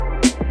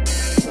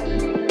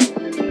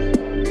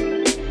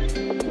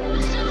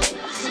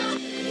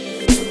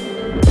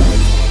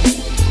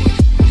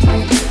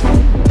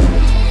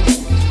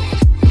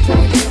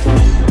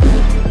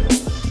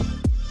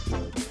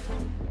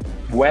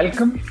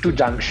Welcome to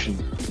Junction.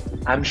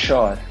 I'm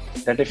sure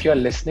that if you're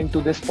listening to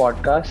this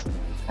podcast,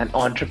 an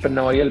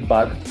entrepreneurial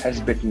bug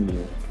has bitten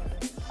you.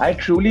 I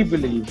truly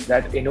believe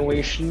that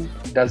innovation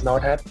does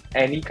not have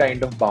any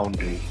kind of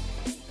boundary.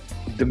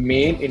 The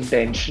main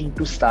intention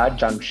to start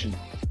Junction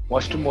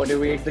was to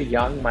motivate the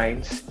young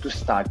minds to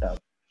start up.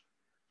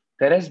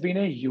 There has been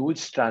a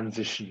huge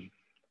transition.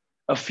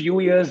 A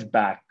few years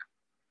back,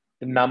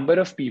 the number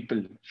of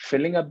people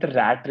filling up the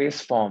rat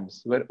race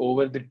forms were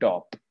over the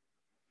top.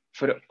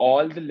 For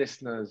all the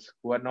listeners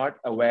who are not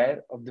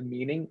aware of the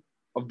meaning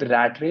of the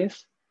rat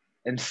race,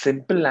 in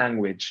simple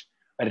language,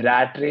 a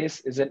rat race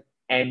is an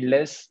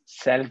endless,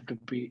 self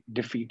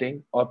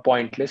defeating, or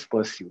pointless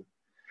pursuit.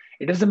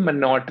 It is a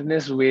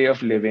monotonous way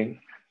of living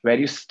where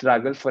you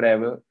struggle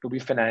forever to be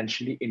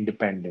financially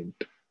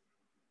independent.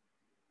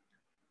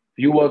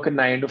 You work a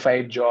 9 to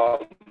 5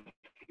 job,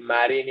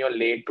 marry in your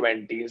late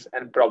 20s,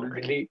 and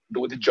probably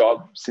do the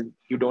job since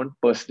you don't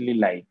personally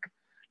like.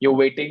 You're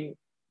waiting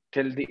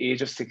till the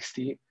age of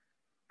 60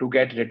 to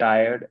get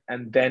retired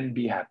and then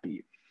be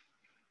happy.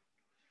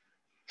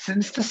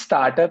 Since the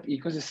startup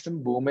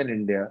ecosystem boom in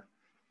India,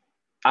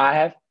 I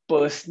have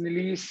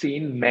personally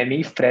seen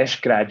many fresh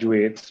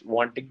graduates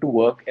wanting to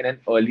work in an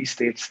early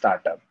stage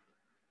startup.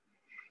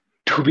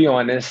 To be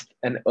honest,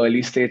 an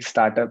early stage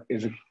startup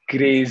is a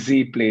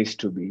crazy place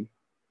to be.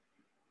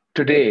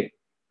 Today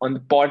on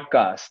the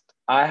podcast,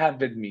 I have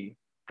with me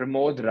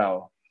Promod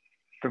Rao.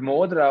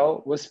 Pramod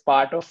Rao was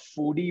part of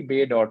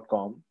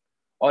foodiebay.com,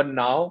 or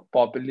now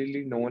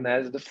popularly known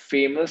as the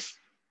famous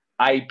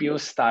IPO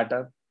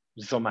startup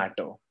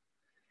Zomato.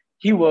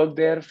 He worked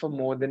there for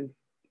more than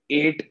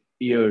 8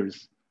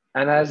 years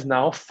and has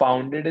now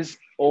founded his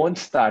own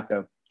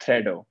startup,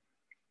 Threado.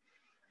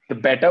 The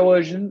beta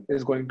version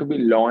is going to be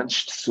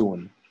launched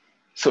soon.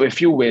 So if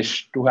you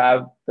wish to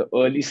have the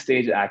early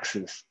stage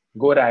access,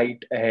 go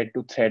right ahead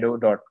to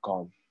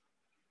threado.com.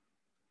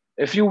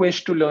 If you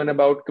wish to learn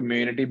about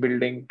community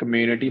building,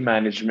 community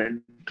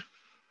management,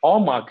 or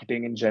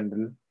marketing in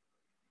general,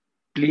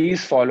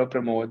 please follow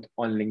Pramod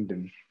on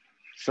LinkedIn.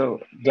 So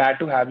glad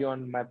to have you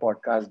on my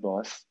podcast,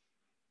 boss.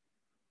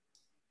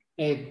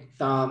 Hey,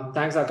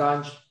 thanks,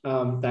 Akansh.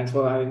 Thanks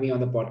for having me on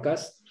the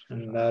podcast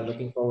and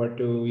looking forward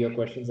to your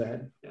questions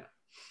ahead. Yeah,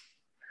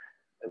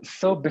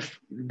 So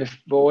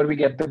before we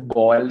get the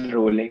ball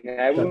rolling,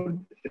 I sure.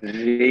 would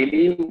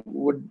really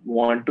would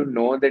want to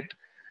know that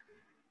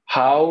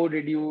how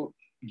did you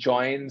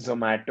join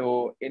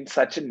Zomato in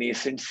such a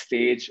nascent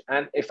stage?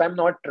 And if I'm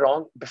not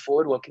wrong,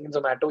 before working in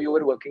Zomato, you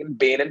were working in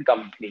Bain and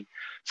Company.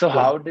 So Yeah.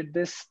 how did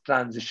this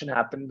transition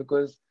happen?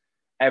 Because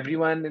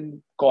everyone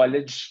in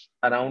college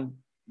around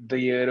the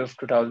year of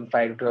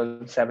 2005,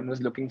 2007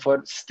 was looking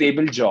for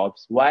stable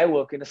jobs. Why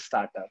work in a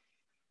startup?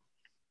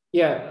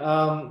 Yeah.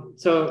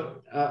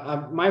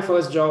 My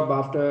first job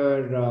after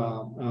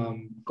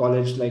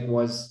college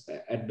was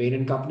at Bain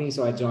and Company.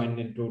 So I joined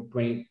into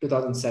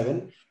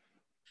 2007.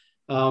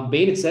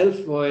 Bain itself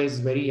was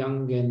very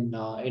young in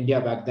India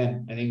back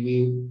then. I think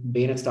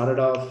Bain had started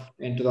off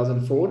in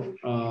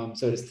 2004.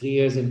 So it's 3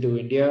 years into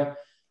India.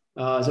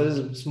 So there's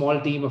a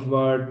small team of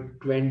about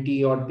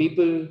 20 odd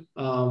people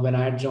when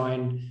I had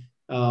joined.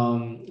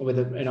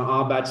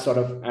 Our batch sort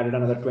of added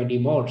another 20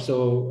 more.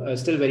 So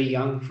still very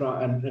young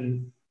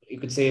and you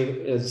could say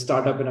a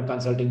startup in a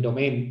consulting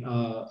domain,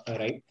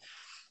 right?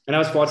 And I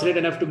was fortunate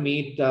enough to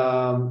meet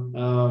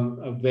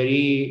a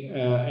very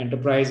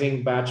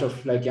enterprising batch of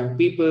young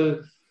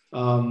people.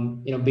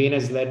 Bain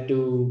has led to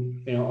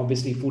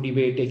obviously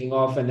Foodiebay taking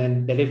off, and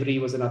then Delivery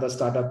was another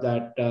startup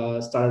that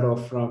started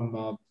off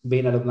from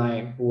Bain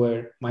alumni who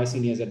were my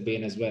seniors at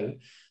Bain as well.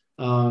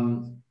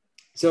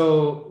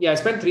 So yeah, I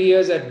spent 3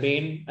 years at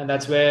Bain, and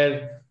that's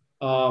where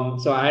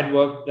so I had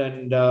worked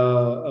and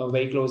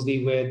very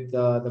closely with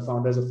the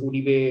founders of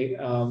Foodiebay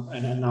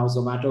and now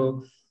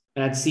Zomato,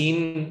 and I'd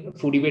seen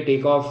Foodiebay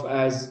take off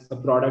as a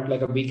product,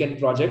 like a weekend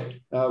project,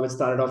 which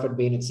started off at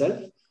Bain itself.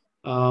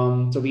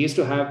 So we used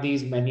to have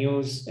these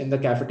menus in the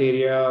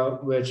cafeteria,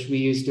 which we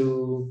used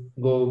to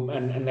go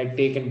and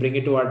take and bring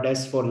it to our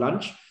desk for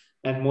lunch.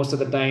 And most of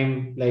the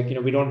time,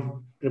 we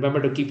don't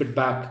remember to keep it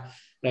back.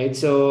 Right.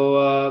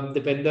 So the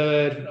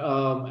vendor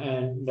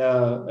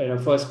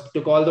and first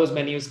took all those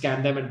menus,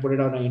 scanned them, and put it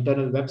on an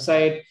internal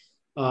website,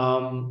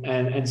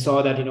 and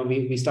saw that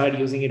we started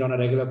using it on a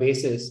regular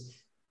basis.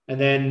 And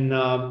then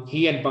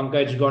he and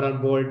Pankaj got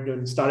on board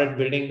and started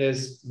building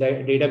this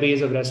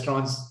database of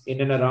restaurants in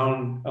and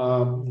around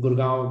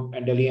Gurgaon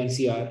and Delhi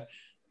NCR.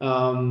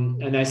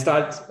 And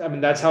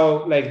that's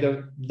how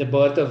the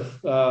birth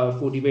of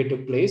Foodiebay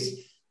took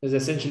place. Is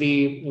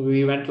essentially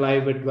we went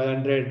live with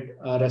 1,200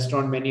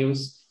 restaurant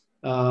menus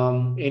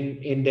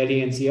in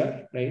Delhi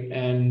NCR, right?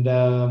 And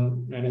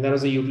that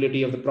was the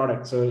utility of the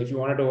product. So if you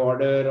wanted to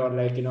order or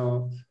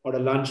order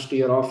lunch to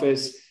your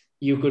office,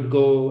 you could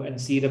go and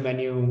see the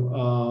menu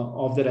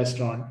of the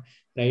restaurant,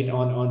 right?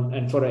 On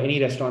and for any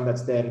restaurant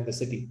that's there in the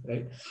city,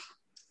 right?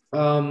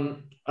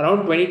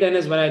 Around 2010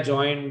 is when I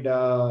joined.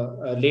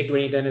 Late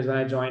 2010 is when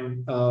I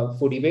joined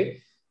Foodiebay.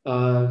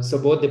 So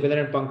both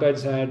Dipinder and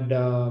Pankaj had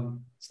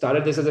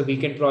started this as a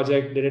weekend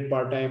project, did it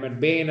part-time at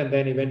Bain, and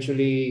then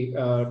eventually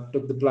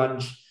took the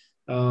plunge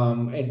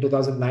in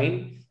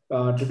 2009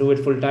 to do it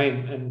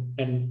full-time.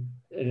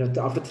 And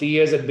after 3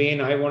 years at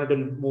Bain, I wanted to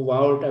move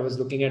out. I was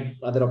looking at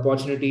other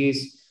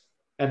opportunities.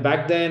 And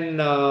back then,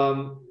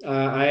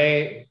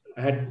 I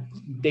had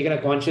taken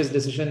a conscious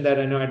decision that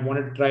I know I'd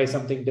wanted to try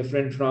something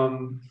different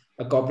from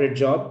a corporate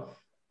job.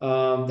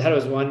 That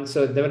was one.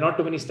 So there were not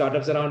too many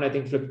startups around. I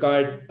think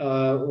Flipkart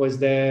was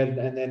there,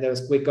 and then there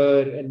was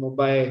Quicker in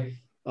Mumbai.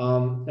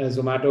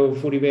 Zomato,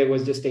 Foodiebay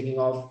was just taking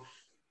off.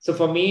 So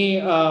for me,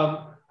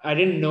 I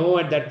didn't know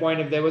at that point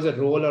if there was a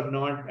role or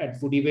not at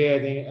Foodiebay. I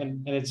think,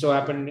 and it so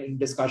happened in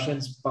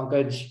discussions,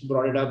 Pankaj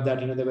brought it up that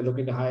they were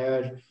looking to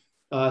hire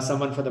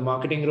someone for the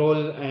marketing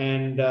role,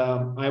 and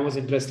I was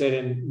interested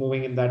in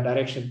moving in that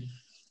direction.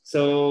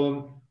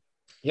 So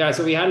yeah,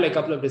 so we had like a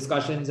couple of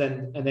discussions,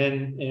 and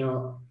then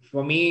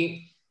for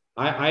me,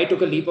 I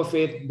took a leap of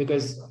faith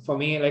because for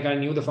me, like I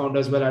knew the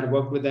founders well. I'd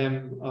worked with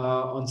them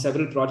on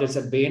several projects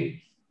at Bain,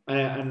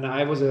 and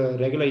I was a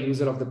regular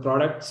user of the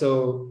product.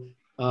 So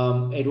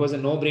it was a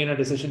no-brainer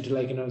decision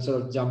to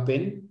sort of jump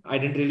in. I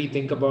didn't really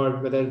think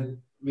about whether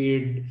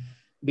we'd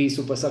be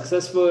super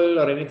successful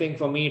or anything.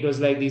 For me, it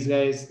was like these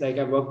guys, like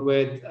I worked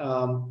with,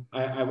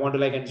 I want to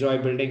like enjoy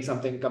building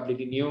something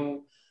completely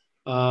new,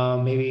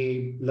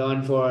 maybe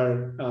learn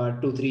for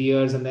 2-3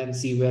 years and then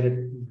see where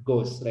it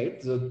goes,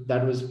 right? So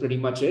that was pretty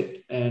much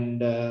it.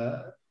 And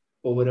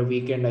over a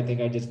weekend, I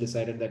think I just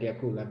decided that, yeah,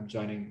 cool, I'm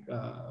joining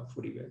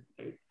Foodiebay,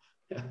 right?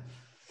 Yeah.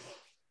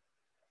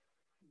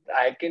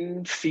 I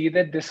can see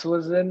that this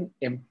was an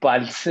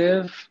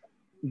impulsive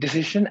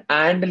decision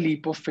and a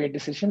leap of faith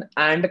decision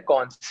and a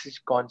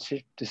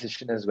conscious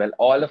decision as well.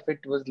 All of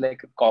it was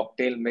like a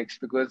cocktail mix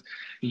because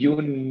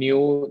you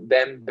knew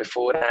them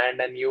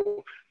beforehand and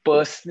you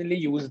personally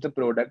used the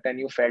product and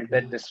you felt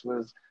that this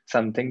was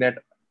something that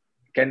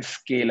can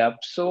scale up.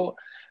 So,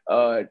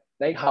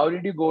 like, how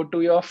did you go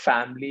to your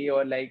family,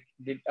 or like,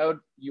 did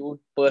you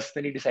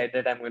personally decide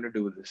that I'm going to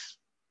do this?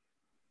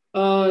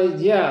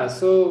 Yeah,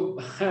 so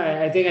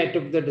I think I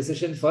took the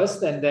decision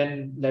first and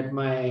then let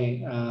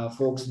my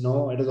folks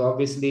know. It was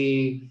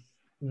obviously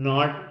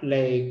not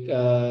like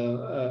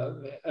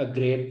a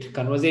great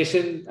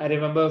conversation. I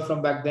remember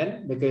from back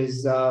then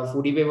because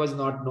Foodiebay was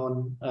not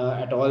known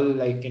at all,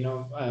 like,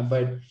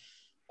 but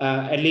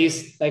at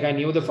least like I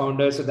knew the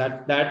founder, so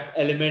that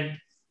element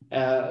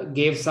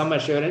gave some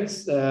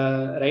assurance,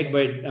 right?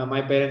 But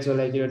my parents were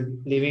like, you're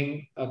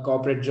leaving a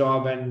corporate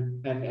job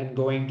and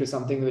going to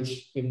something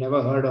which we've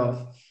never heard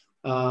of.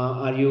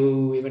 Are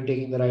you even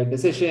taking the right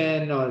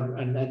decision, or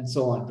and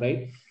so on,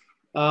 right?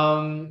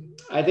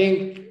 I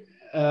think,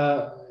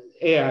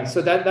 yeah.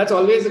 So that's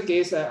always the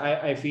case.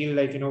 I feel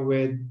like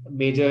with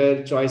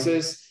major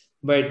choices,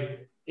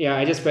 but yeah,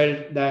 I just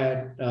felt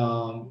that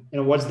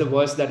what's the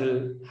worst that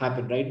will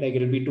happen, right? Like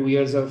it'll be 2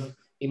 years of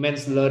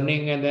immense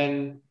learning, and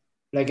then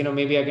like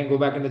maybe I can go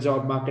back in the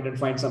job market and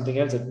find something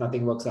else if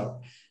nothing works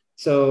out.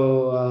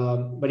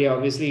 So but yeah,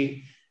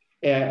 obviously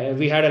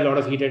we had a lot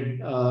of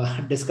heated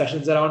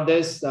discussions around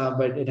this,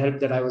 but it helped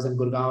that I was in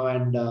Gurgaon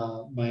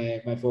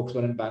and my folks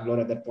were in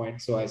Bangalore at that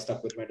point, so I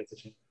stuck with my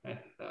decision and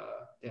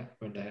yeah,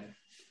 went ahead.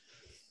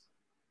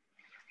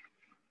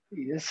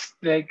 Yes,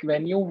 like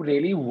when you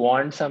really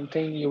want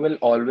something, you will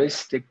always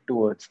stick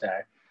towards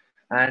that.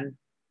 And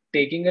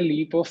taking a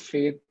leap of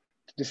faith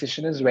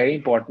decision is very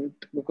important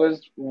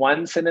because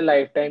once in a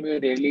lifetime, you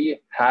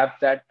really have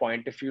that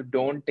point. If you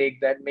don't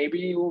take that, maybe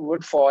you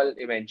would fall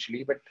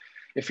eventually, but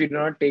if you do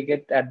not take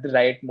it at the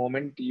right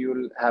moment,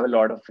 you'll have a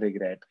lot of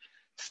regret.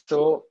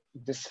 So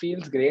this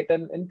feels great.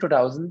 And in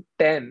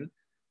 2010,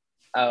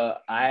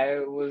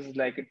 I was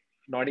like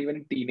not even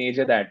a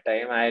teenager that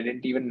time. I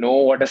didn't even know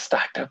what a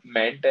startup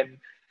meant. And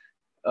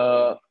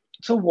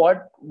so,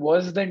 what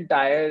was the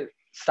entire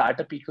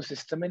startup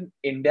ecosystem in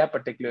India,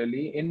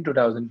 particularly in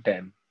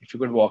 2010? If you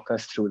could walk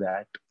us through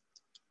that.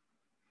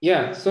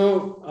 Yeah,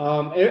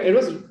 so it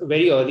was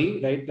very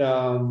early, right?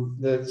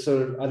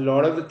 So a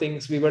lot of the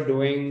things we were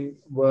doing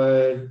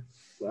were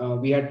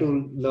we had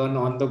to learn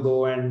on the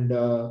go and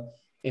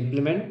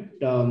implement.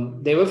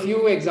 There were a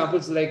few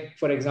examples, like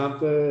for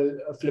example,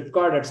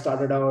 Flipkart had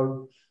started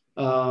out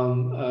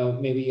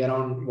maybe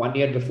around 1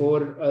 year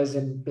before us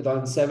in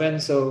 2007.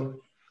 So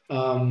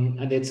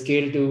and they'd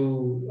scaled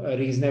to a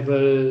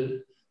reasonable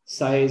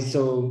size. So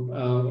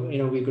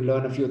we could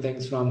learn a few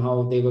things from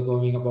how they were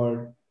going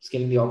about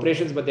scaling the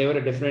operations, but they were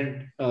a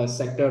different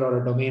sector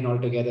or a domain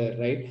altogether,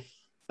 right?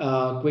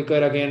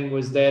 Quicker again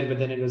was there, but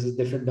then it was a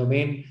different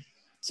domain.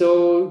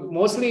 So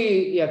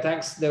mostly, yeah,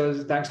 thanks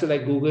to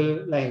like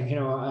Google, like,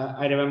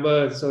 I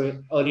remember,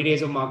 so early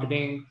days of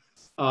marketing,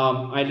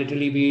 I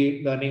literally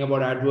be learning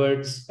about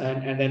AdWords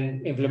and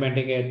then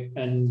implementing it.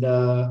 And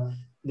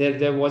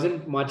there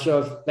wasn't much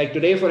of, like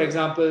today, for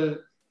example,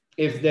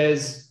 if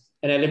there's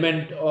an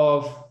element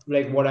of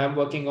like what I'm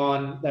working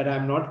on that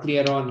I'm not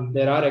clear on,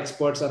 there are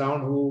experts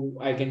around who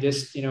I can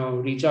just,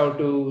 reach out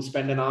to,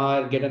 spend an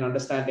hour, get an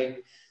understanding.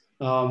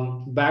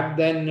 Back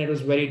then, it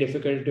was very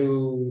difficult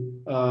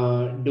to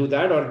do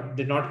that, or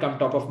did not come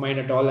top of mind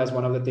at all as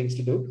one of the things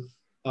to do.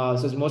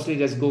 So it's mostly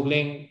just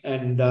Googling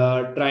and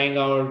trying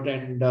out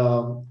and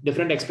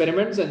different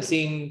experiments and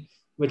seeing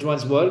which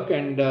ones work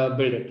and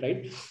build it,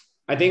 right?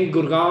 I think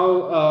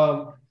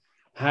Gurgaon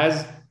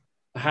has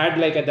had,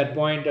 like, at that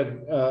point,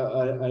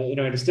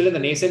 it's still in the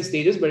nascent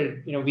stages, but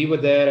we were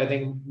there. I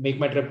think Make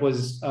My Trip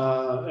was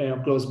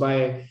close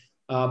by.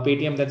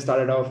 Paytm then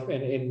started off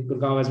in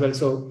Gurgaon as well.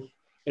 So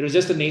it was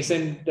just a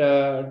nascent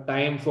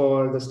time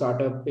for the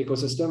startup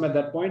ecosystem at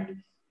that point.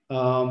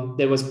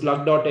 There was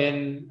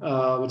plug.in,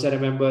 which I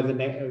remember,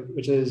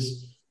 which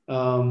is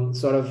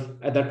sort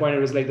of, at that point, it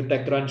was like the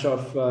TechCrunch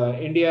of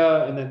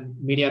India, and then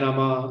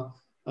Medianama.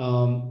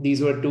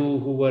 These were two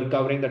who were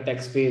covering the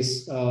tech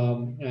space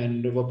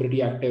and were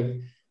pretty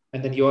active.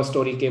 And then your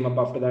story came up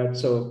after that.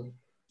 So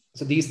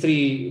these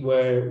three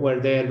were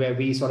there, where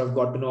we sort of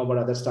got to know about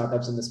other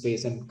startups in the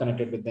space and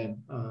connected with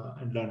them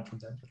and learned from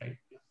them, right?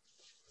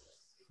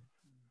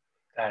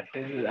 That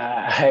is,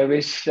 I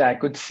wish I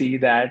could see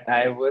that.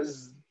 I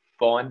was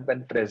born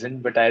and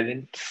present, but I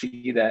didn't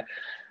see that.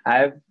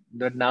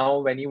 But now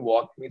when you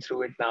walk me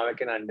through it, now I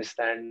can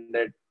understand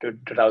that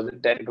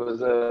 2010, it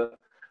was a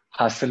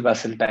hustle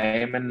bustle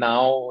time. And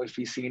now if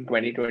we see in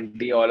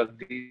 2020, all of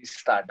these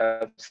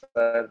startups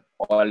are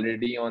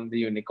already on the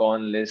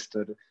unicorn list,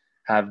 or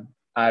have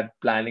are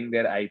planning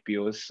their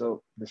IPOs.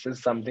 So this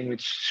is something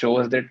which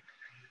shows that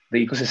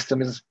the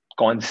ecosystem is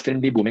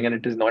constantly booming and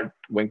it is not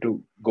going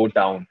to go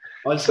down.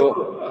 Also,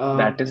 So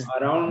that is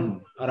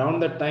around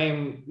that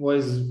time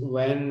was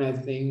when I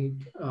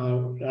think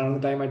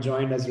around the time I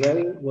joined as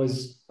well,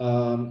 was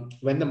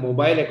when the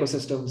mobile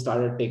ecosystem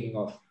started taking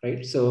off,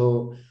 right?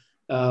 So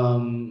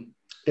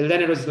till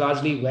then it was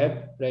largely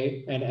web,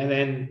 right? And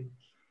then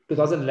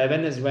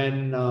 2011 is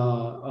when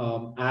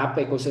app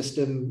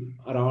ecosystem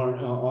around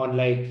on,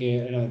 like,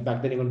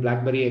 back then even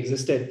BlackBerry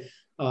existed.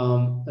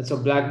 And so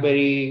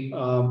BlackBerry,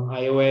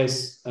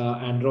 iOS,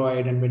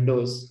 Android, and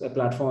Windows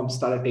platforms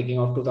started taking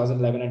off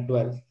 2011 and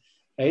 12,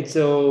 right?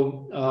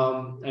 So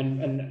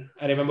and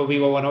I remember we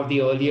were one of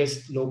the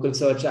earliest local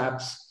search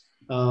apps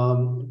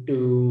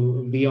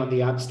to be on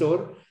the App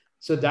Store.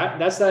 So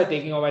that started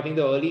taking off, I think,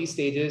 the early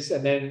stages,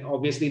 and then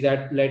obviously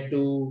that led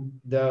to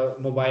the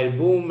mobile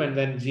boom, and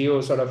then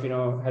Jio sort of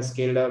has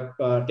scaled up,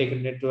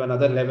 taken it to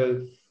another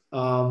level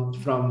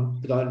from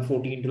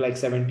 2014 to like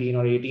 17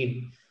 or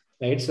 18.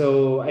 Right.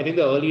 So I think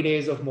the early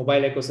days of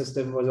mobile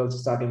ecosystem was also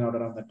starting out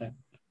around that time.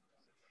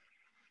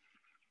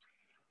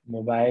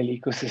 mobile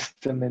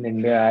ecosystem in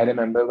India. I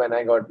remember when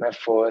I got my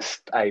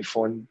first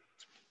iPhone.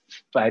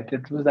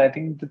 It was, I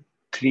think, the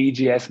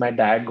 3GS. My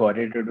dad got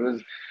it. It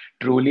was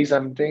truly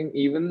something.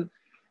 Even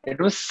it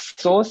was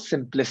so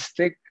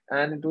simplistic,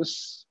 and it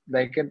was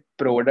like a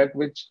product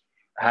which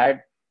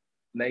had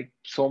like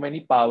so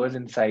many powers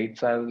inside.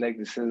 So I was like,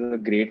 this is a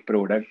great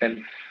product.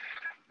 And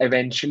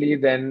eventually,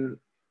 then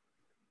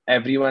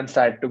everyone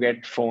started to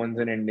get phones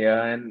in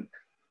India. And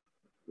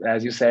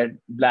as you said,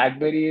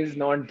 BlackBerry is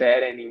not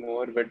there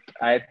anymore. But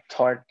I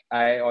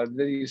always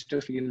used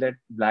to feel that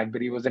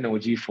BlackBerry was an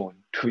OG phone,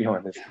 to be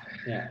honest.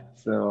 Yeah.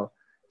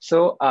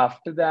 So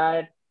after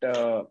that,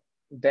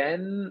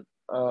 then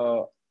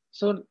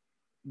so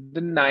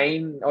the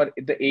 9 or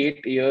the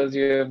 8 years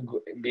you have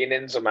been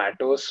in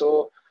Zomato.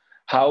 So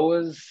how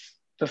was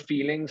the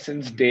feeling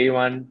since day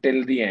one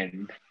till the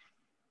end?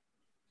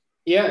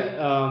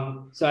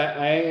 Yeah. So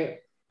I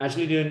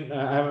actually didn't.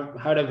 I've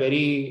had a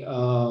very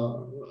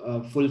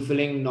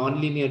fulfilling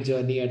non-linear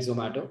journey at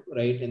Zomato,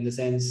 right? In the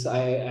sense,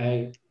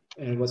 I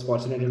was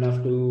fortunate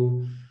enough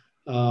to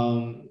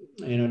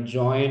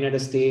join at a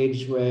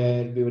stage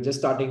where we were just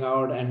starting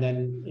out, and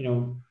then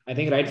I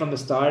think right from the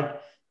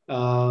start,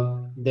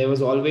 there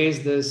was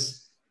always this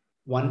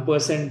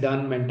 1%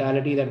 done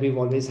mentality that we've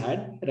always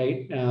had,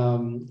 right?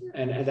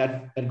 And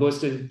that goes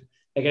to,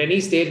 like, at any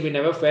stage we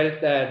never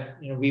felt that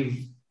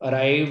we've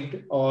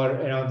arrived,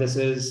 or this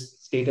is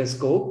status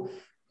quo,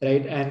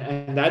 right?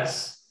 And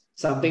that's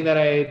something that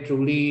I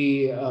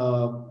truly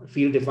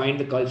feel defined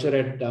the culture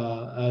at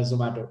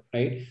Zomato,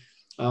 right?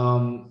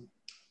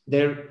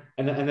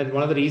 And then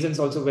one of the reasons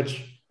also,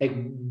 which, like,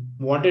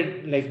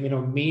 wanted, like,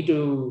 me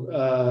to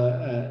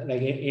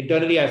like,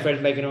 internally I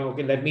felt like,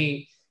 okay, let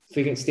me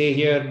stay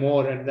here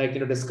more and, like,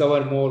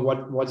 discover more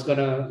what's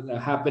gonna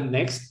happen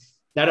next.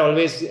 That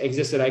always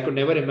existed. I could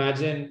never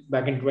imagine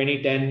back in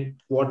 2010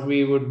 what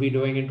we would be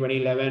doing in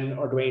 2011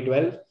 or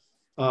 2012.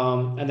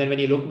 And then when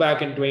you look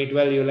back in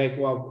 2012, you're like,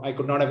 wow, I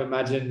could not have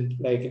imagined,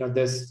 like,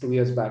 this 2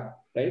 years back,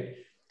 right?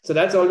 So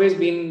that's always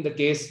been the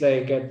case,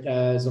 like, at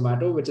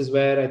Zomato, which is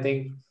where I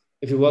think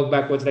if you work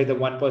backwards, like, the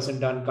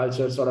 1% done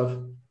culture sort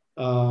of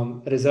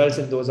results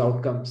in those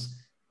outcomes.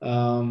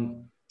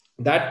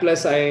 That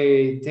plus,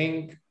 I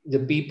think the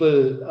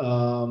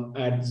people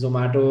at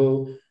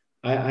Zomato,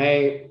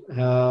 I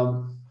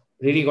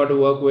really got to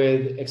work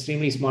with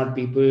extremely smart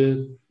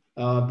people,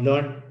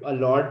 learned a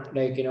lot,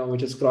 like,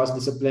 which is cross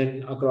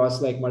discipline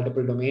across, like,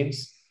 multiple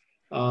domains.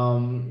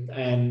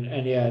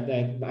 And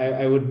yeah,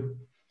 I would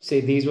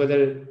say these were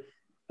the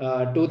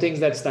two things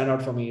that stand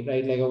out for me,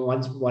 right? Like a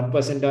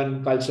 1%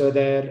 on culture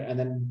there, and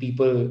then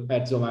people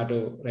at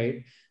Zomato,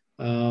 right?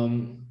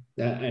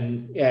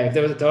 And yeah, if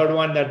there was a third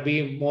one, that'd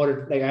be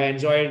more like I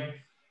enjoyed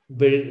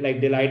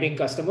delighting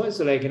customers.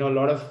 So like, a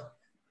lot of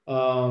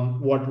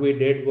what we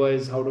did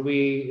was how do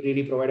we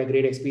really provide a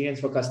great experience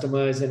for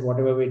customers and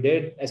whatever we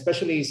did,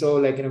 especially so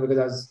like, because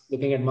I was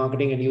looking at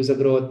marketing and user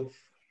growth.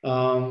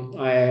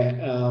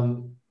 I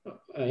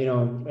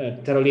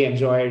thoroughly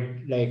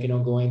enjoyed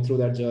going through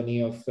that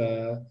journey of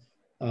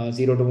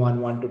 0 to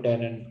 1, 1 to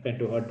 10, and 10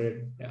 to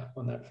 100. Yeah,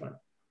 on that front.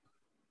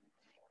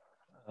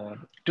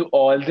 To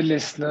all the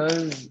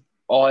listeners,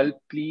 all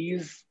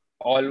please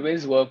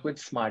always work with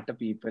smarter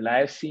people.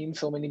 I've seen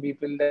so many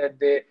people that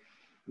they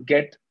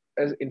get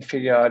an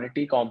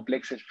inferiority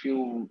complex if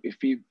you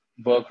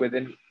work with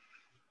an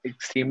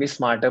extremely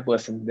smarter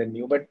person than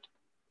you. But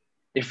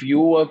if you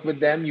work with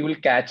them, you will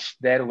catch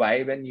their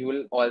vibe and you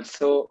will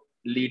also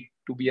lead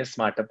to be a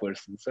smarter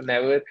person. So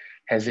never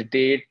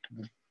hesitate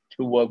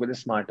to work with a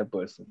smarter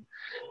person.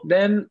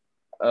 Then,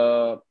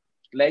 uh,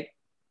 like,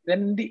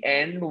 then in the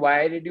end,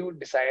 why did you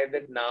decide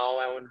that now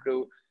I want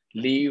to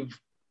leave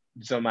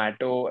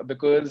Zomato?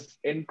 Because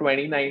in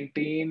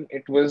 2019,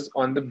 it was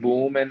on the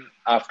boom, and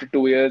after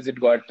 2 years, it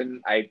got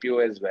an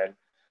IPO as well.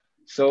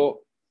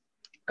 So,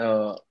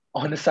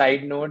 on a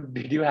side note,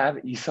 did you have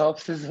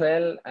ESOPs as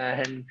well?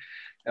 And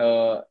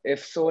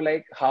if so,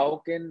 like,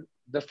 how can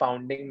the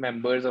founding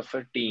members of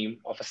a team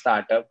of a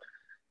startup,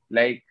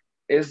 like,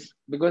 is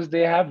because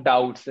they have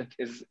doubts that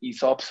is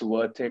ESOPs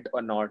worth it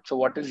or not? So,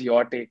 what is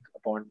your take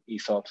upon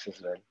ESOPs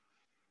as well?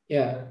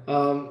 Yeah.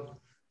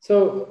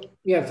 So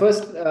yeah,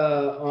 first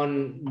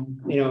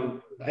on,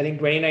 I think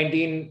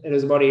 2019, it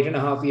was about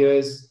 8.5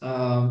 years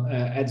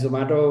at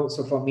Zomato.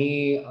 So for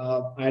me,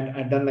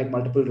 I'd done like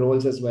multiple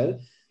roles as well.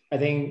 I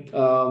think it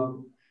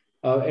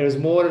was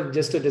more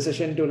just a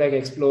decision to like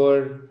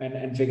explore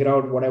and figure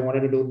out what I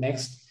wanted to do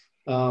next.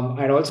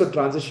 I'd also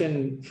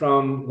transitioned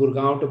from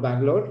Gurgaon to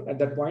Bangalore at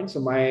that point. So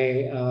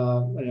my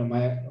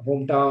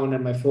hometown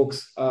and my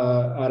folks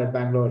are at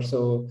Bangalore.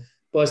 So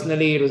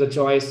personally, it was a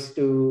choice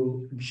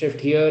to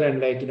shift here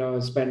and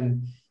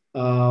spend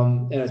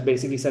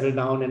basically settle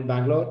down in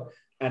Bangalore,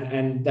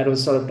 and that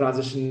was sort of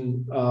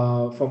transition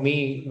for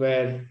me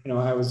where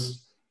I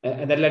was,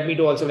 and that led me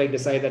to also like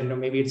decide that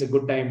maybe it's a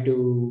good time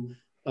to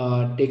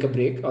take a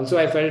break. Also,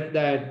 I felt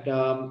that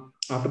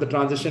after the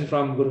transition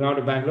from Gurgaon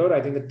to Bangalore,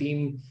 I think the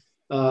team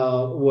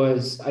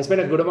was I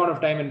spent a good amount of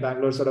time in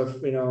Bangalore, sort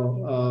of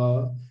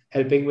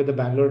helping with the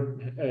Bangalore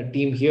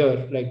team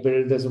here, like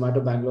build the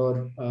Zomato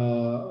Bangalore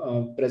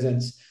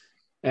presence.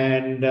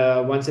 And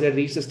once it had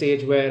reached a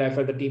stage where I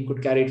felt the team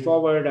could carry it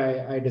forward,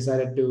 I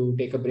decided to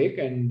take a break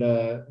and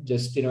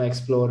just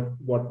explore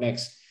what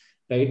next.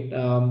 Right?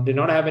 Did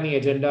not have any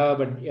agenda,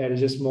 but yeah, it was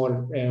just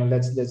more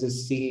let's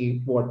just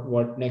see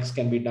what next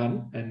can be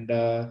done, and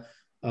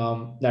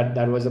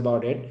that was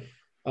about it.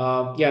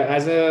 Yeah,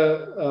 as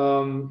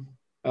a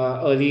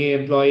early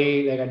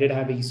employee, like I did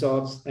have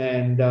ESOPs,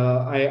 and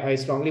I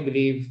strongly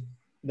believe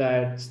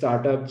that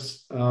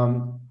startups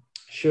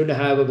should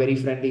have a very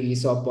friendly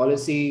ESOP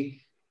policy.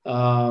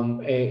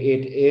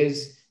 It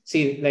is,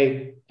 see,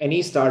 like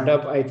any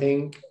startup, I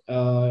think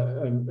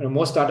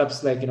most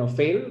startups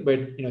fail, but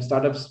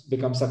startups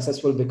become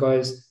successful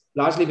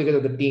largely because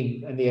of the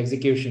team and the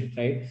execution,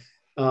 right?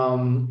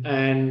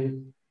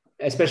 And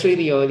especially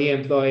the early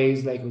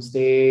employees like who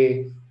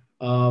stay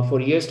for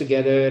years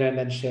together and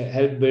then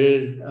help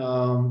build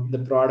the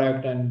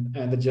product and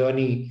the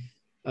journey.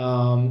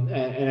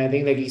 And I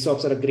think like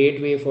ESOPs are a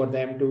great way for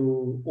them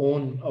to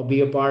own or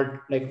be a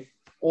part, like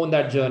own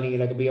that journey,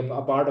 like be a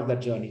part of that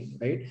journey,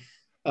 right?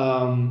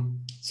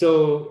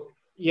 So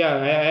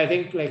yeah, I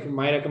think like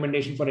my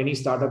recommendation for any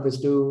startup is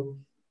to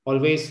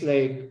always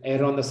like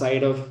err on the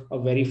side of a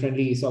very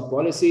friendly ESOP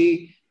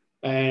policy.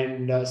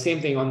 And same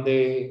thing on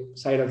the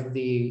side of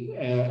the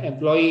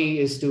employee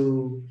is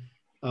to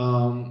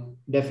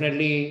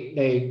definitely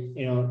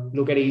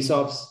look at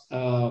ESOPs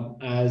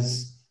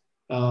as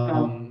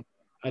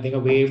I think a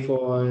way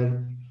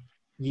for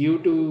you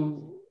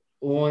to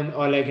own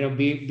or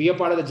be a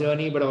part of the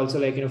journey, but also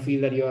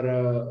feel that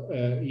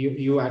you're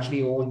you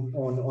actually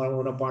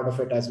own a part of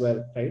it as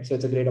well, right? So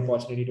it's a great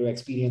opportunity to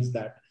experience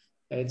that,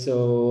 right?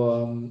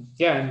 So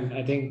yeah, and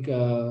I think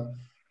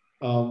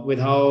with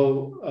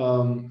how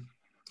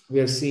we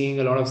are seeing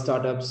a lot of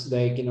startups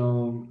like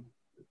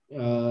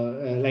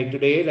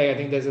today, like I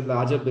think there's a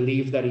larger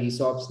belief that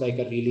ESOPs like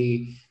are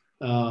really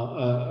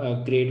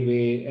a great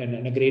way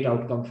and a great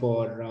outcome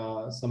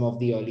for some of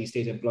the early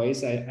stage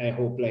employees. I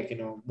hope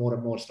more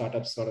and more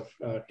startups sort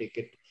of take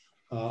it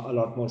a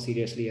lot more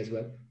seriously as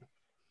well.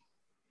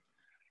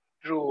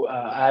 True.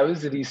 I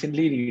was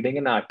recently reading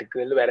an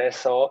article where I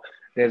saw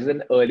there's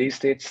an early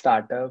stage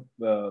startup.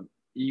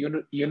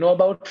 You know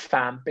about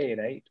FamPay,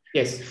 right?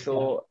 Yes.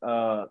 So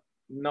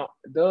no,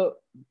 the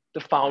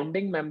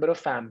founding member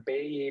of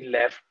FamPay, he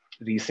left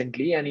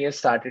recently and he has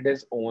started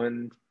his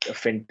own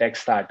fintech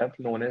startup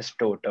known as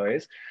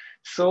Tortoise.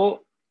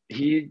 So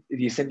he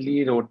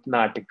recently wrote an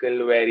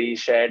article where he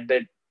shared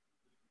that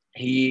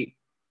he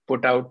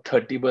put out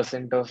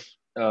 30% of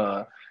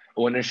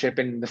ownership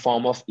in the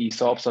form of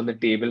ESOPs on the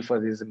table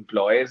for his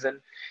employees, and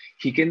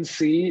he can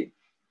see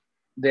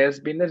there's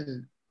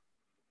been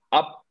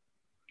up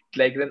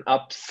like an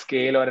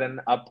upscale or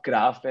an up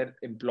graph where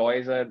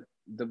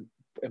the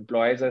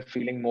employees are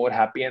feeling more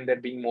happy and they're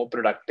being more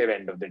productive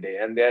end of the day,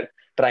 and they're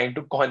trying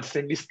to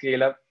constantly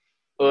scale up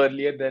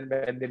earlier than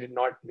when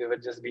they were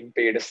just being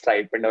paid a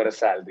stipend or a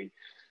salary.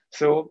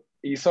 So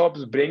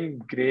ESOPs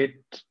bring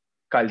great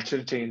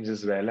culture change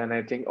as well, and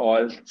I think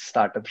all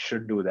startups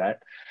should do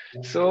that.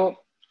 Yeah. So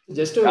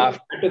just to add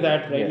to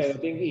that, right? yes. Like, I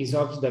think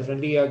ESOPs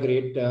definitely a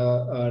great,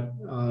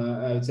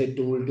 I would say,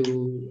 tool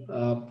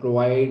to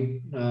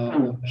provide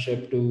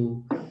ownership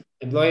to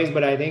employees.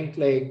 But I think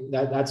like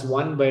that's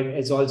one, but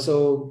it's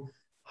also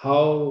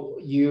how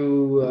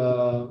you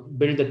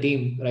build the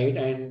team, right?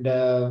 And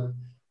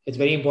it's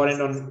very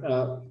important on.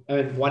 I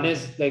mean, one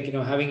is like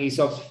having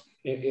ESOPs,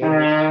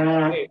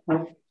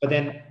 but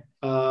then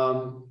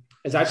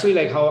it's actually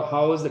like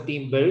how is the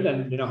team built,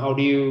 and how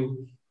do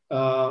you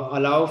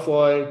allow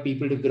for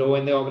people to grow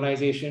in the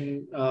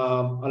organization,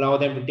 allow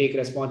them to take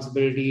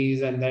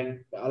responsibilities, and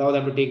then allow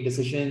them to take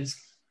decisions.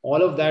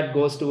 All of that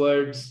goes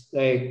towards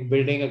like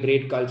building a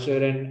great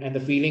culture, and the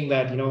feeling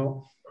that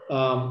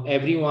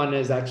everyone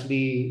is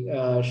actually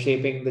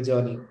shaping the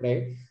journey,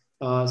 right?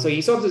 So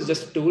ESOPs is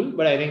just a tool,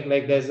 but I think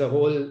like there's a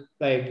whole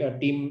like a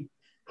team,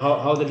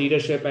 how the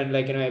leadership and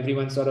like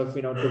everyone sort of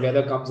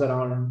together comes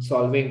around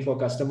solving for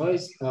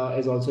customers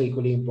is also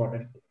equally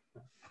important.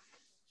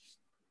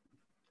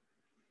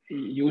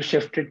 You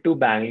shifted to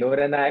Bangalore,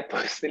 and I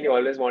personally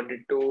always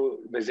wanted to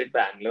visit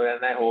Bangalore,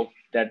 and I hope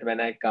that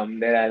when I come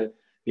there,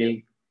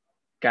 we'll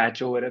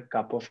catch over a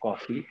cup of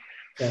coffee.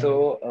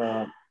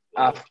 So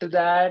after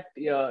that,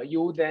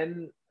 you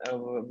then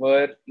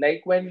were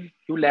like when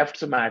you left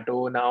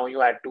Zomato, now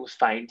you had to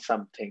find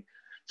something.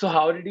 So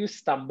how did you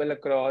stumble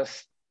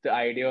across the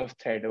idea of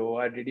Threado,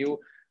 or did you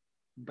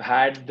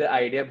had the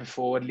idea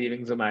before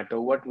leaving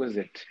Zomato? What was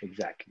it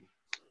exactly?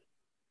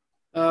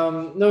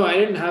 No, I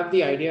didn't have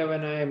the idea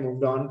when I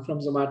moved on from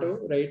Zomato,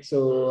 right?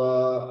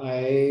 So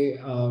I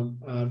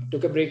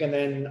took a break, and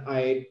then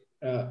I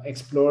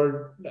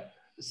explored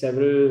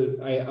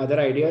several other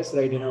ideas,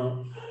 right?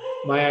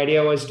 My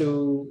idea was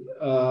to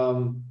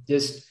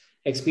just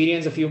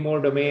experience a few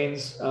more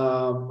domains,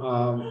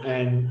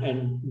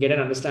 and get an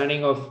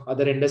understanding of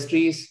other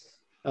industries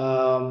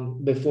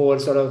before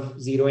sort of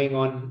zeroing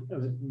on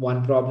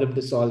one problem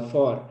to solve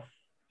for.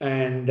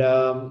 And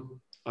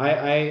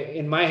I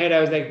in my head, I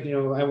was like,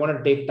 I want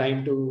to take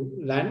time to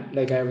land.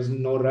 Like I was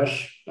in no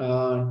rush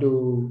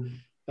to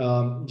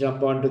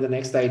jump on to the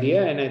next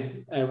idea.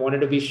 And I wanted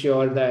to be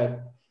sure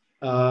that,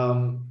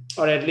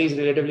 or at least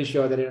relatively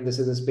sure that, this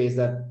is a space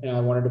that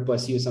I wanted to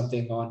pursue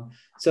something on.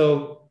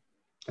 So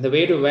the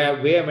way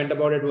I went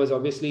about it was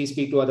obviously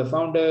speak to other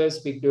founders,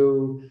 speak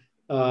to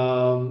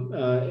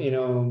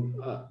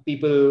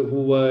people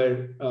who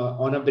were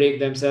on a break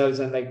themselves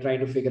and like trying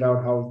to figure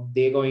out how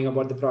they're going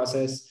about the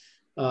process.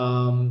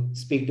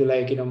 Speak to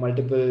like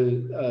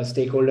multiple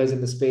stakeholders in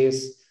the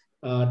space,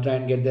 try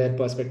and get their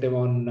perspective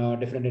on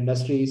different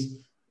industries.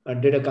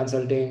 Did a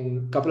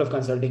couple of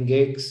consulting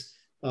gigs,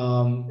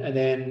 and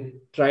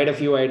then tried a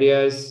few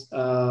ideas,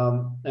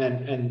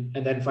 and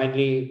then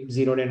finally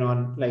zeroed in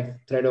on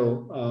like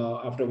Threado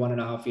after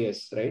 1.5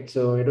 years, right?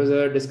 So it was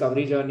a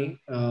discovery journey,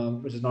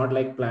 which is not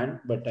like planned,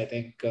 but I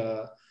think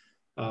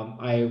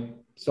I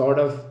sort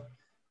of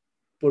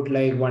put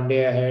like one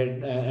day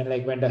ahead, and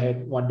like went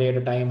ahead one day at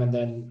a time, and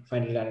then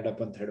finally landed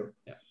up on Threado.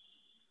 Yeah.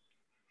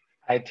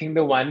 I think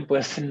the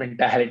 1%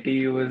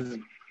 mentality was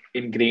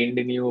ingrained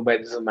in you by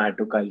the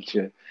Zomato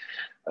culture.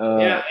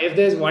 Yeah, if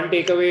there's one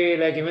takeaway,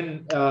 like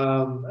even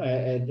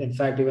in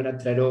fact, even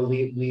at Threado,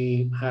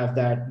 we have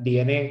that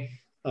DNA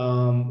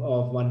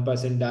of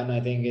 1% done. I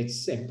think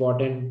it's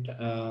important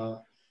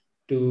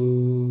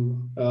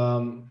to.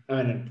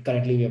 I mean,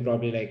 currently we are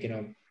probably like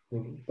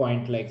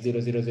point like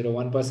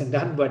 0.0001%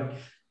 done, but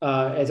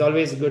it's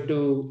always good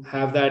to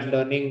have that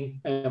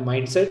learning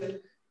mindset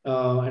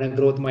and a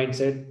growth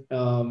mindset,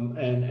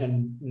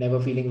 and never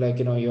feeling like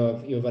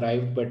you've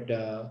arrived, but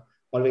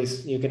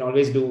you can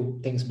always do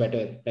things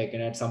better, like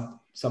at some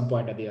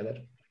point or the other.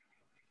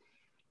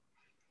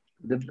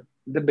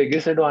 The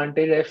biggest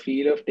advantage I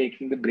feel of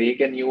taking the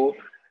break, and you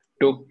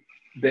took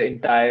the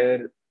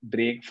entire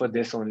break for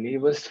this only,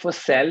 was for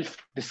self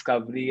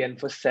discovery and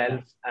for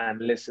self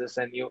analysis,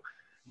 and you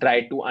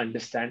try to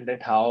understand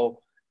that how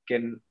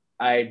can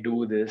I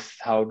do this,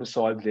 how to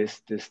solve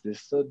this.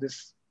 So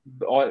this,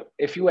 or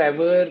if you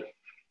ever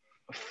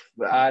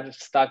are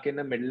stuck in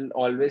the middle,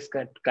 always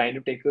kind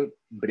of take a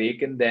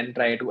break and then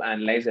try to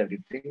analyze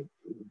everything.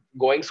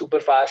 Going super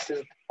fast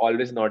is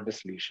always not the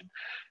solution.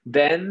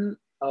 Then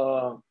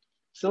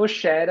so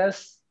share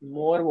us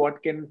more, what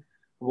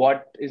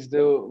is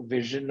the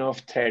vision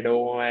of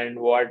Threado, and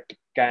what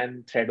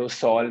can Threado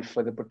solve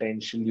for the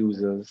potential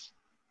users?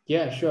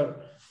 Yeah, sure.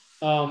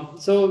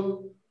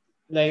 So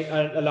like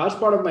a large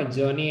part of my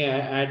journey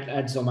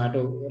at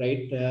Zomato,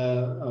 right,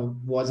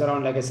 was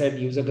around, like I said,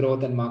 user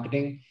growth and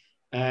marketing.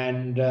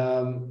 And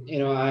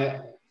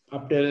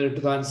up till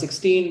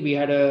 2016, we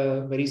had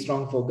a very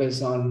strong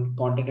focus on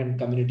content and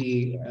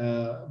community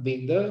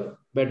being the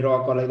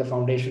bedrock or like the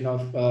foundation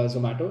of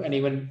Zomato, and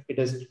even it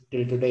is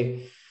till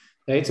today,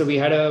 right? So we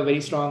had a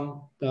very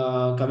strong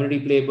community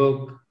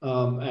playbook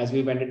as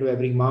we went into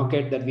every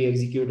market that we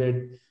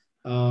executed,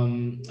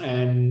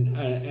 and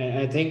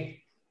I think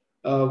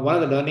one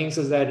of the learnings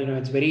is that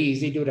it's very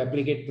easy to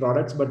replicate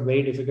products, but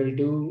very difficult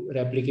to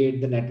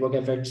replicate the network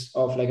effects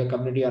of like a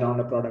community around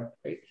a product,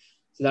 right?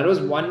 So that was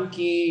one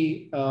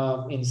key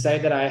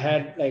insight that I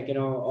had,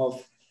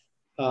 of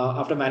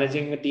after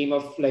managing a team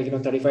of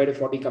 35 to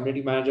 40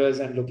 community managers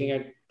and looking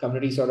at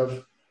community sort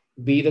of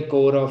be the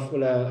core of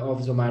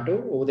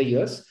Zomato over the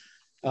years.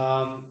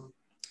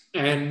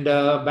 And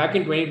back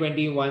in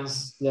 2020,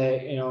 once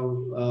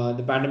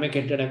the pandemic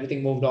hit and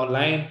everything moved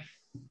online,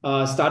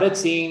 started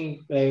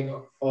seeing like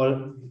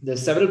all the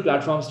several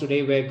platforms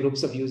today where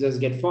groups of users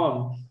get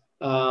formed.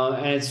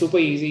 And it's super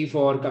easy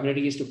for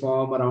communities to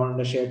form around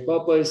a shared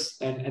purpose.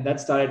 And that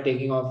started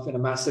taking off in a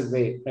massive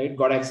way, right?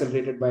 Got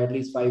accelerated by at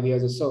least 5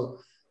 years or so.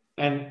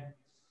 And,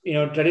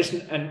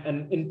 tradition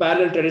and in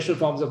parallel, traditional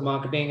forms of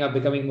marketing are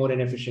becoming more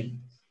inefficient,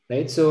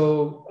 right?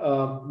 So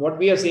what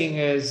we are seeing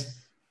is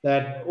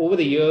that over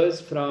the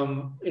years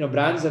from,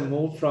 brands have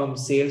moved from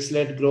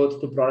sales-led growth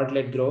to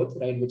product-led growth,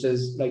 right? Which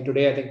is like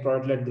today, I think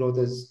product-led growth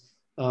is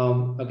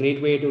a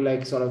great way to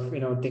like sort of,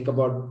 think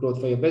about growth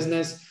for your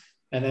business.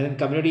 And then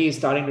community is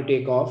starting to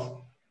take off.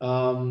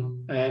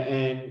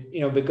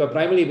 Because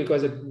primarily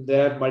because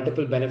there are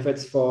multiple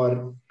benefits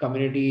for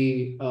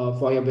community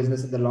for your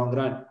business in the long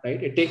run,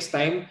 right? It takes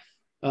time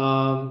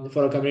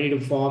for a community to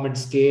form and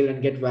scale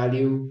and get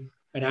value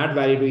and add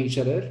value to each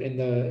other in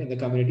the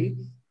community.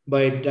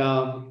 But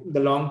the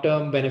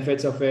long-term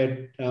benefits of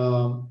it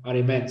are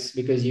immense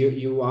because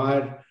you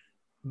are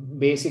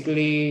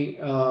basically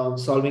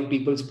solving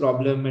people's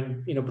problem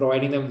and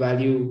providing them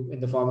value in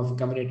the form of a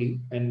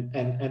community, and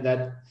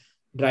that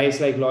drives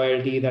like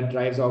loyalty, that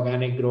drives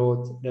organic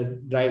growth,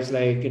 that drives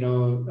like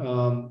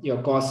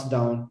your costs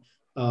down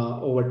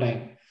over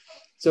time.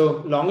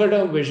 So longer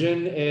term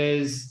vision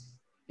is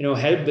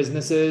help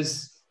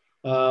businesses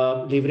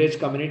leverage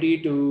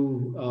community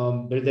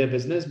to build their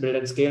business, build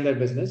and scale their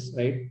business,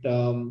 right?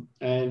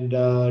 And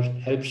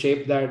help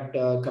shape that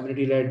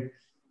community-led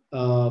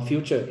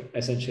future,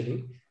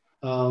 essentially.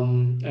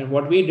 And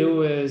what we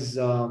do is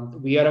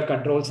we are a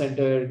control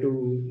center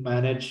to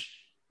manage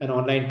an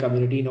online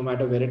community, no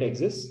matter where it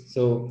exists.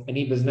 So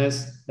any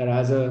business that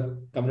has a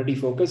community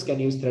focus can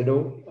use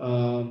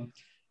Threado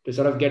to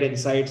sort of get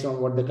insights on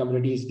what the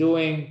community is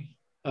doing,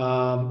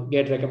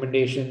 get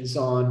recommendations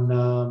on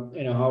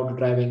how to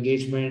drive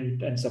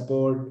engagement and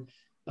support,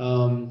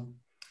 and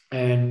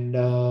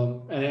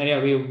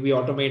yeah, we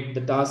automate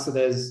the tasks. So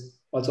there's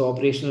also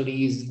operational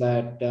ease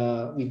that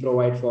we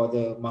provide for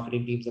the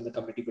marketing teams and the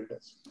community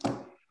builders.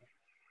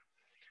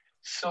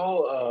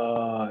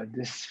 So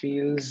this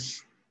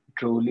feels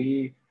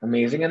truly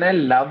amazing, and I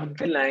love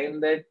the line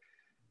that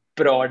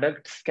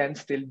products can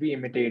still be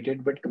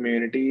imitated, but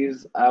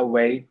communities are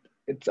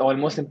it's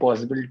almost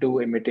impossible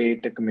to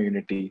imitate a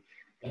community.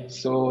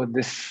 So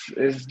this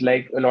is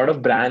like a lot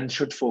of brands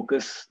should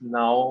focus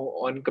now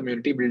on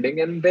community building,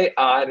 and they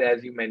are,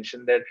 as you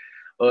mentioned, that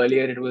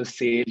earlier it was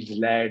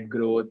sales-led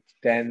growth,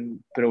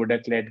 then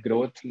product-led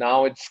growth.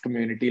 Now it's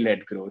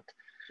community-led growth.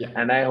 Yeah.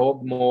 And I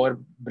hope more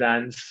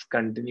brands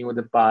continue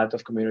the path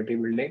of community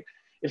building.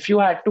 If you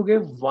had to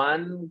give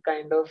one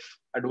kind of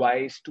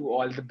advice to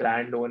all the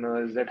brand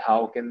owners that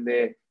how can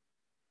they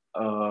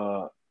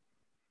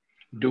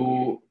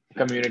do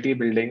community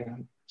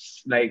building,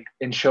 like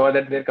ensure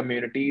that their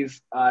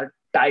communities are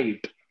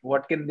tight,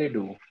 what can they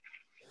do?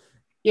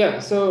 Yeah,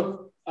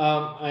 so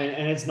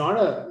and it's not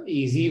a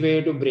easy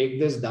way to break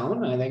this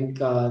down. I think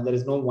there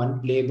is no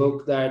one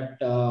playbook that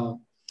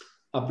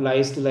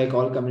applies to like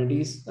all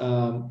communities.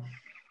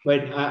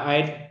 But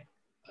I'd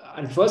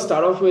first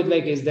start off with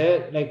like, is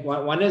there like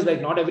one is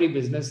like not every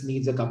business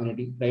needs a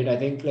community, right? I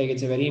think like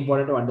it's very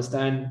important to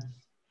understand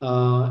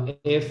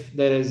if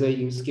there is a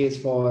use case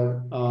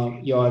for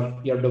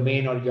your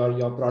domain or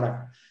your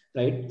product,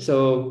 right?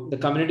 So the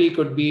community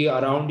could be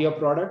around your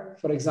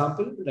product, for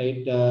example,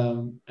 right?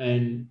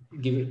 And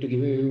give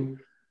you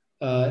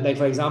like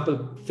for example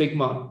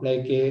Figma,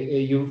 like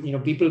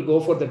people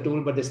go for the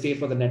tool but they stay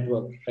for the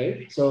network,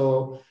 right?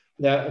 So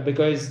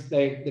because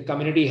like the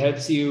community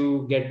helps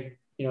you get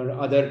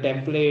other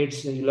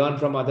templates, you learn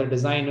from other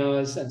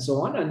designers and so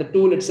on, and the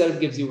tool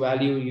itself gives you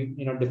value.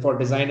 For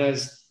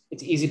designers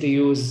it's easy to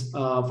use,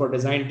 for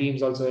design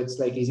teams also it's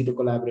like easy to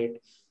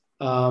collaborate.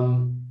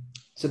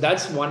 So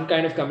that's one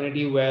kind of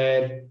community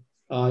where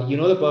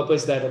the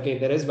purpose that okay,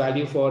 there is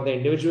value for the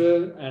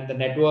individual, and the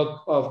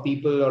network of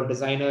people or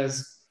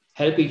designers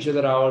help each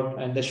other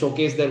out and they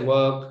showcase their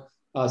work.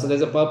 So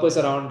there's a purpose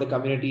around the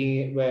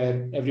community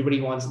where everybody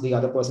wants the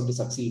other person to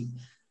succeed,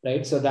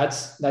 right? So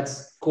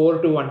that's core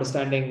to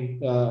understanding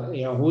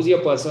who's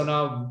your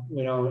persona.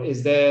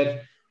 Is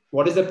there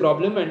what is the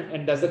problem,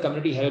 and does the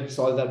community help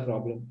solve that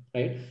problem,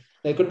 right?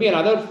 There could be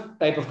another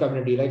type of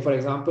community, like for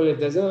example, if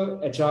there's a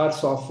HR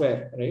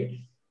software, right?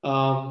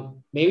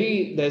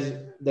 Maybe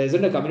there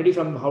isn't a community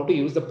from how to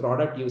use the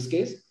product use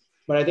case,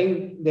 but I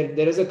think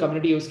there is a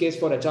community use case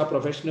for HR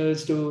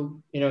professionals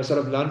to, sort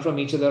of learn from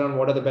each other on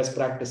what are the best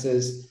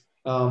practices,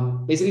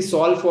 basically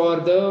solve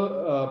for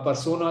the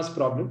personas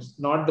problems,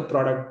 not the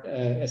product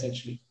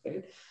essentially,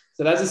 right?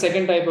 So that's the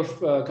second type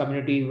of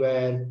community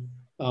where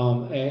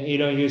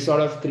you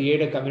sort of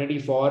create a community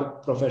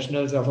for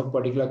professionals of a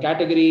particular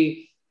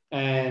category,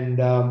 and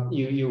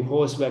you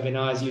host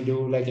webinars, you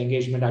do like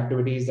engagement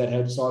activities that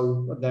help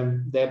solve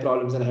their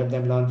problems and help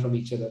them learn from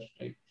each other,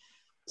 right?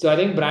 So I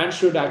think brands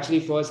should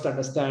actually first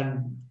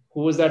understand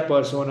who is that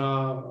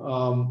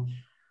persona,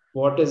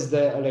 what is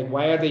the, like,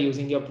 why are they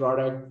using your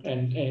product,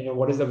 and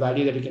what is the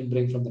value that you can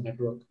bring from the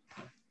network.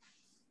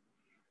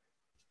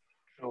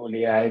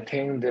 Truly, I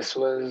think this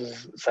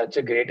was such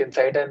a great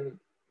insight, and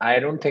I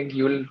don't think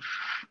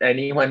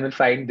anyone will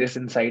find this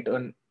insight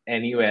on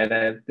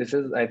anywhere. This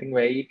is, I think,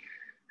 very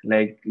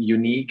like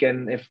unique,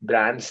 and if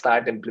brands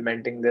start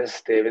implementing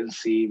this, they will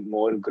see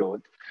more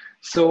growth.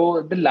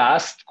 So the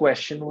last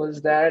question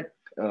was that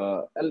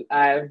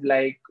I've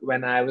like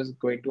when I was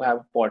going to have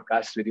a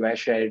podcast with you, I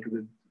shared it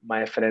with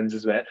my friends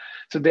as well.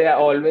 So they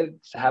always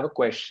have a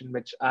question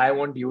which I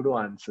want you to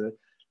answer.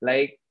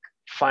 Like,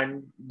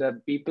 fund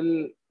the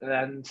people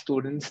and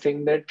students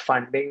think that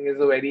funding is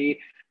a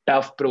very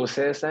tough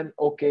process, and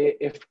okay,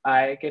 if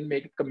I can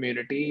make a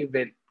community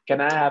with,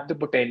 can I have the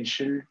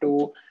potential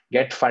to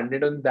get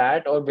funded on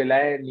that, or will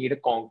I need a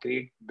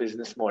concrete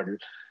business model?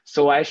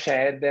 So I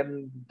shared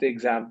them the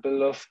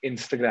example of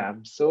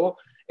Instagram. So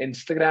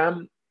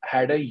Instagram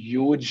had a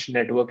huge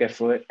network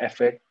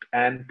effect,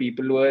 and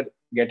people were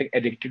getting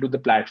addicted to the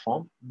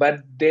platform,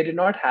 but they did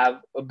not have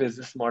a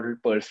business model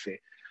per se.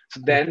 So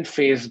then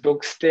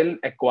Facebook still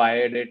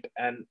acquired it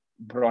and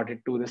brought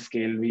it to the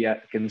scale we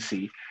can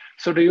see.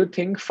 So do you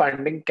think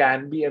funding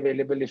can be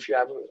available if you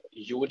have a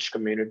huge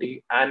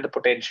community and the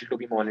potential to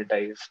be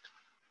monetized?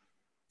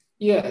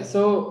 Yeah,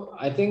 so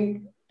I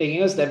think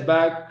taking a step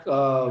back,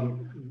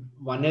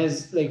 one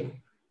is like,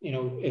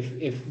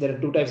 if there are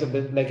two types of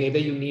business, like either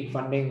you need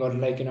funding, or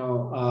like,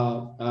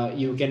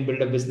 you can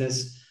build a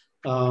business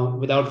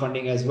without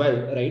funding as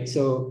well, right?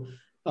 So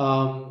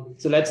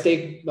let's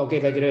take,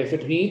 okay, like, if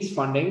it needs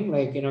funding,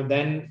 like,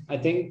 then I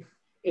think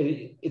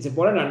it's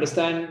important to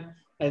understand.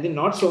 I think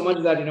not so much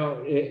that,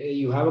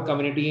 you have a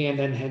community and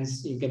then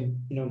hence you can,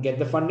 get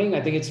the funding.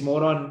 I think it's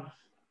more on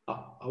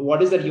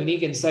what is that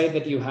unique insight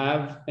that you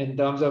have in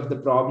terms of the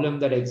problem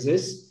that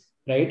exists,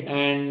 right?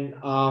 And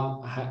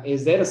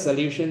is there a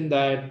solution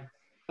that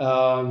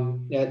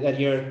that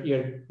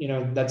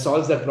you're that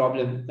solves that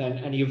problem,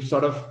 and you've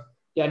sort of,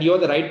 yeah, and you're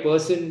the right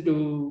person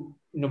to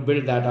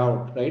build that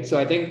out, right? So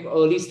I think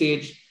early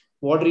stage,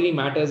 what really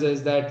matters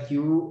is that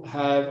you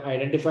have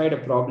identified a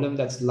problem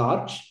that's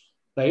large,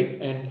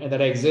 right, and that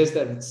exists,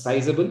 that's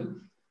sizable,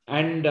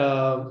 and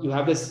you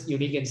have this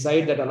unique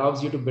insight that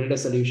allows you to build a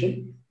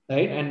solution,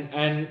 right?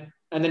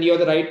 And then you're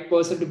the right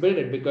person to build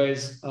it,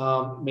 because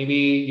maybe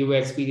you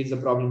experience the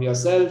problem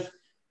yourself,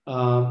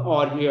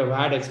 or you have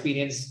had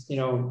experience,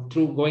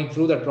 through going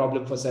through that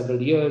problem for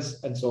several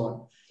years, and so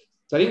on.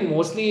 So I think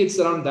mostly it's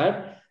around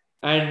that.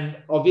 And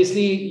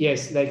obviously,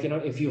 yes, like,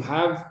 if you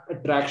have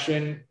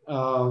attraction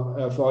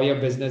for your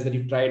business that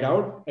you've tried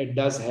out, it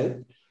does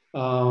help.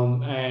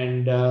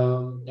 And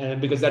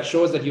because that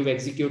shows that you've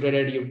executed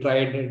it, you've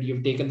tried it,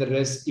 you've taken the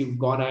risk, you've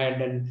gone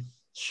ahead and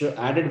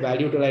added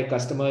value to like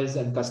customers,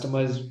 and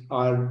customers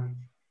are,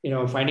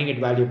 finding it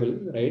valuable,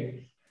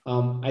 right?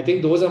 I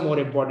think those are more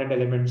important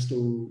elements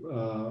to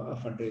a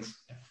fundraise.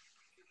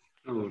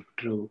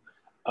 True.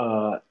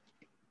 Uh,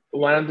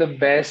 One of the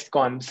best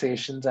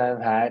conversations I've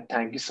had.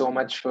 Thank you so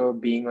much for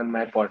being on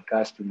my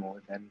podcast,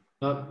 Pramod. And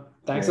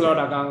Thanks a lot,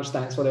 Akansh.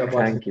 Thanks for the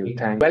thank you.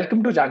 opportunity.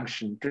 Welcome to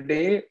Junction.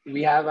 Today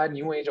we have a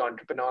new age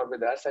entrepreneur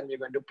with us, and we're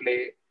going to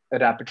play a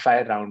rapid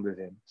fire round with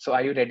him. So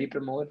are you ready,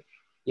 Pramod?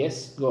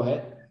 Yes, go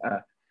ahead.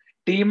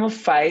 Team of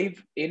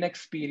 5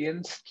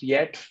 inexperienced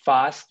yet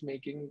fast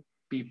making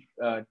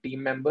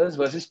team members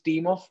versus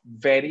team of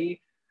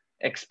very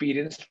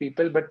experienced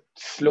people but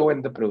slow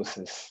in the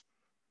process.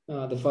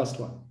 The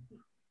first one.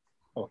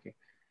 Okay.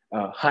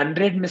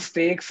 100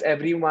 mistakes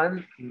every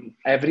month,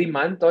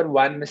 or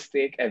one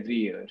mistake every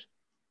year?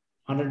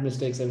 100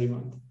 mistakes every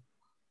month.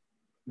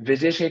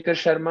 Vijay Shekhar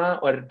Sharma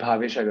or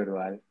Bhavesh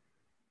Agarwal?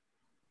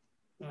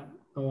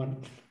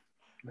 One.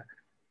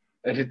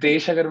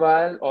 Ritesh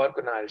Agarwal or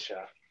Kunal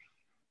Shah?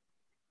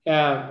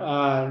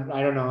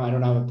 I don't know. I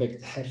don't have a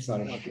pick there.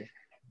 Sorry. Okay.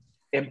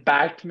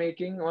 Impact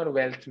making or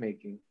wealth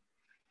making?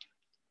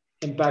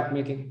 Impact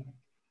making.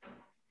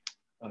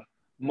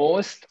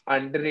 Most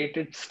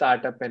underrated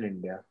startup in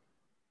India?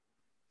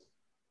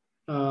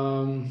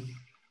 I'll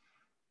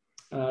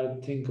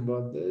think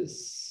about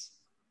this.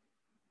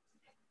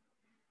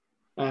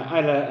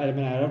 I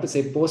mean, I have to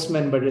say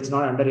Postman, but it's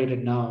not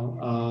underrated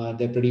now.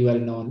 They're pretty well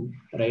known,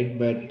 right?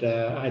 But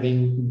I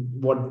think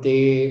what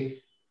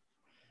they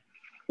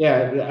Yeah,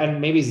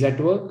 and maybe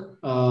Zetwork.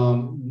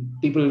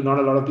 Not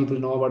a lot of people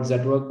know about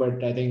Zetwork,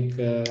 but I think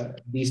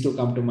these two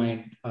come to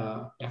mind.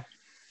 Yeah.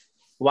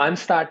 One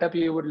startup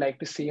you would like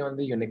to see on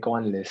the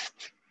unicorn list?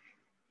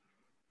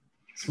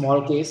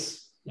 Small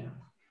case. Yeah.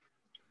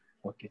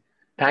 Okay.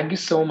 Thank you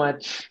so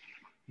much.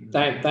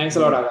 Thanks a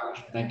lot,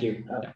 Akash. Thank you. Yeah.